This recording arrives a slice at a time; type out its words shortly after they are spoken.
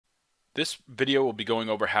This video will be going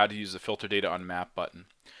over how to use the filter data on map button.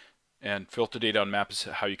 And filter data on map is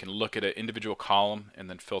how you can look at an individual column and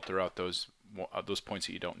then filter out those points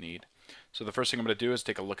that you don't need. So the first thing I'm going to do is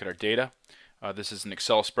take a look at our data. This is an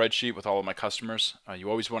Excel spreadsheet with all of my customers. You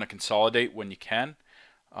always want to consolidate when you can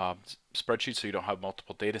spreadsheets so you don't have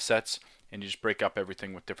multiple data sets, and you just break up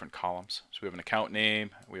everything with different columns. So we have an account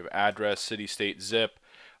name, we have address, city, state, zip,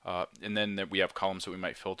 and then we have columns that we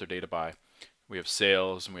might filter data by. We have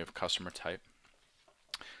sales and we have customer type.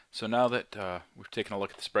 So now that we've taken a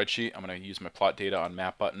look at the spreadsheet, I'm going to use my plot data on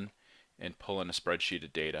map button and pull in a spreadsheet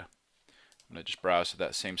of data. I'm going to just browse to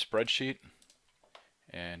that same spreadsheet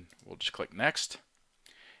and we'll just click next.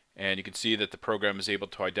 And you can see that the program is able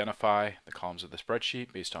to identify the columns of the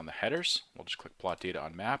spreadsheet based on the headers. We'll just click plot data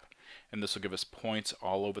on map, and this will give us points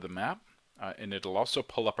all over the map. And it'll also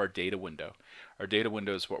pull up our data window. Our data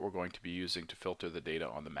window is what we're going to be using to filter the data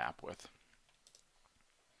on the map with.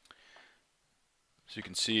 So you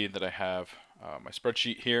can see that I have my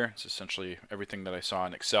spreadsheet here. It's essentially everything that I saw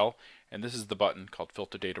in Excel, and this is the button called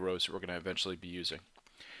Filter Data Rows that we're going to eventually be using.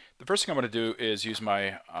 The first thing I'm going to do is use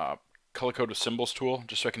my color code with symbols tool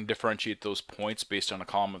just so I can differentiate those points based on a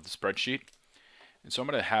column of the spreadsheet. And so I'm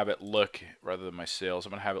going to have it look, rather than my sales,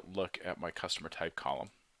 I'm going to have it look at my customer type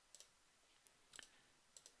column.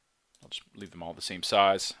 I'll just leave them all the same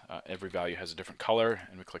size. Every value has a different color,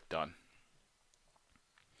 and we click done.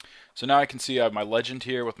 So now I can see I have my legend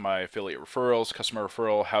here with my affiliate referrals, customer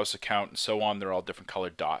referral, house account, and so on. They're all different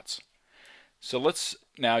colored dots. So let's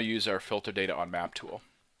now use our filter data on map tool.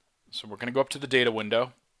 So we're going to go up to the data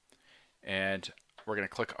window, and we're going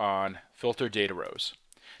to click on filter data rows.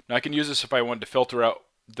 Now I can use this if I wanted to filter out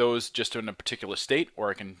those just in a particular state, or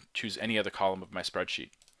I can choose any other column of my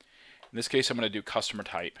spreadsheet. In this case, I'm going to do customer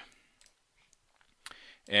type.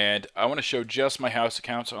 And I want to show just my house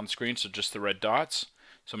accounts on the screen, so just the red dots.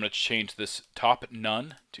 So I'm going to change this top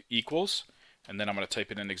none to equals, and then I'm going to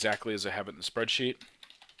type it in exactly as I have it in the spreadsheet.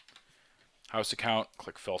 House account,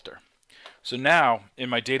 click filter. So now in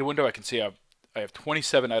my data window I can see I have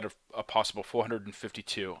 27 out of a possible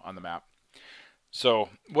 452 on the map. So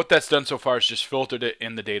what that's done so far is just filtered it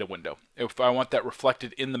in the data window. If I want that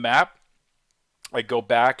reflected in the map, I go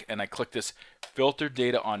back and I click this filter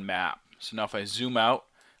data on map. So now if I zoom out,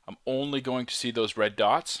 I'm only going to see those red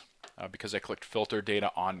dots because I clicked filter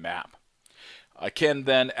data on map. I can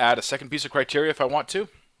then add a second piece of criteria if I want to,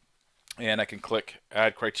 and I can click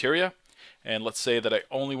add criteria, and let's say that I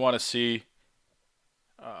only want to see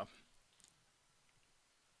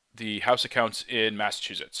the house accounts in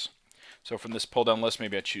Massachusetts. So from this pull down list,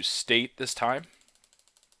 maybe I choose state this time.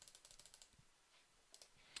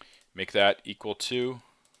 Make that equal to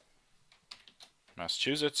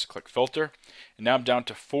Massachusetts, click filter, and now I'm down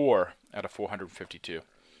to 4 out of 452.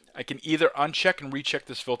 I can either uncheck and recheck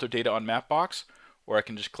this filter data on map box, or I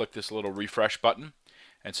can just click this little refresh button.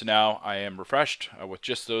 And so now I am refreshed with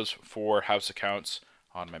just those 4 house accounts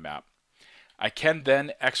on my map. I can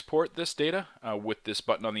then export this data with this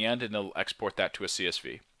button on the end, and it'll export that to a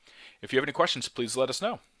CSV. If you have any questions, please let us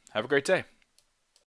know. Have a great day.